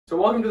So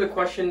welcome to the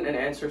question and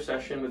answer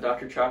session with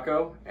Dr.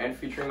 Chacko and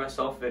featuring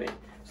myself, Vinny.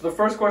 So the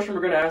first question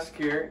we're going to ask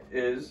here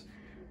is,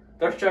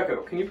 Dr.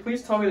 Chacko, can you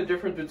please tell me the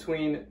difference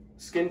between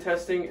skin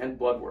testing and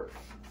blood work?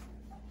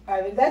 All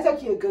right, that's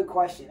actually a good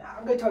question.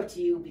 I'm going to talk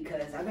to you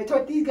because I'm going to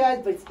talk to these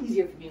guys, but it's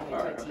easier for me when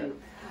I talk to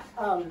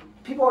you.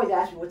 People always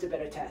ask me what's a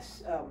better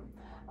test.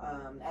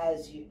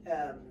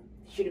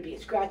 Should it be a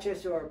scratch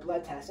test or a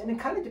blood test? And it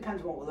kind of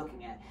depends on what we're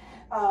looking at.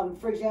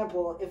 For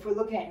example, if we're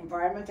looking at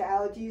environmental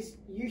allergies,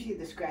 usually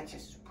the scratch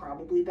test is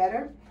probably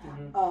better.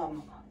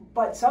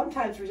 But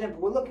sometimes, for example,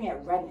 we're looking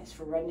at redness,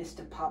 for redness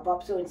to pop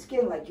up. So in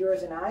skin like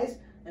yours and eyes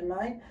and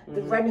mine,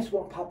 the redness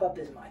won't pop up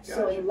as much. Gotcha.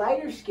 So in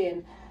lighter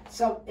skin,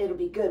 it'll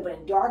be good, but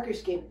in darker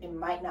skin, it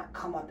might not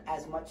come up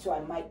as much. So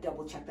I might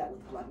double check that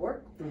with blood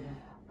work.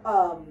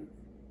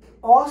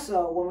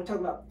 Also, when we're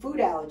talking about food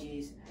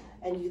allergies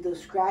and you do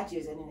those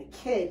scratches, and in a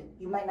kid,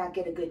 you might not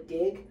get a good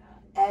dig.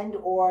 And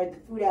or the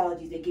food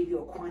allergies, they give you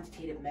a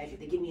quantitative measure.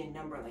 They give me a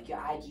number, like your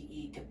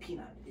IgE to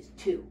peanut is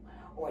 2,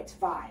 or it's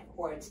 5,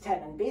 or it's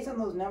 10. And based on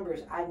those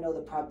numbers, I know the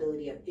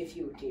probability of, if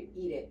you were to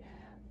eat it,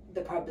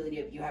 the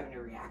probability of you having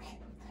a reaction.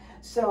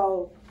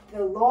 So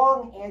the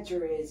long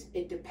answer is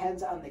it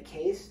depends on the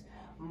case.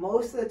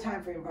 Most of the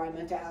time for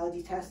environmental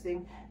allergy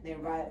testing,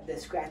 the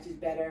scratch is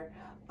better.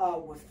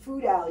 With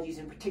food allergies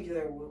in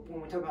particular,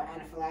 when we're talking about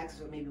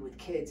anaphylaxis or maybe with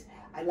kids,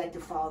 I'd like to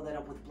follow that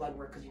up with blood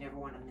work because you never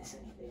want to miss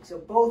anything. So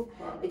both,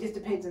 it just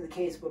depends on the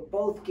case, but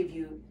both give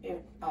you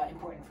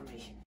important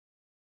information.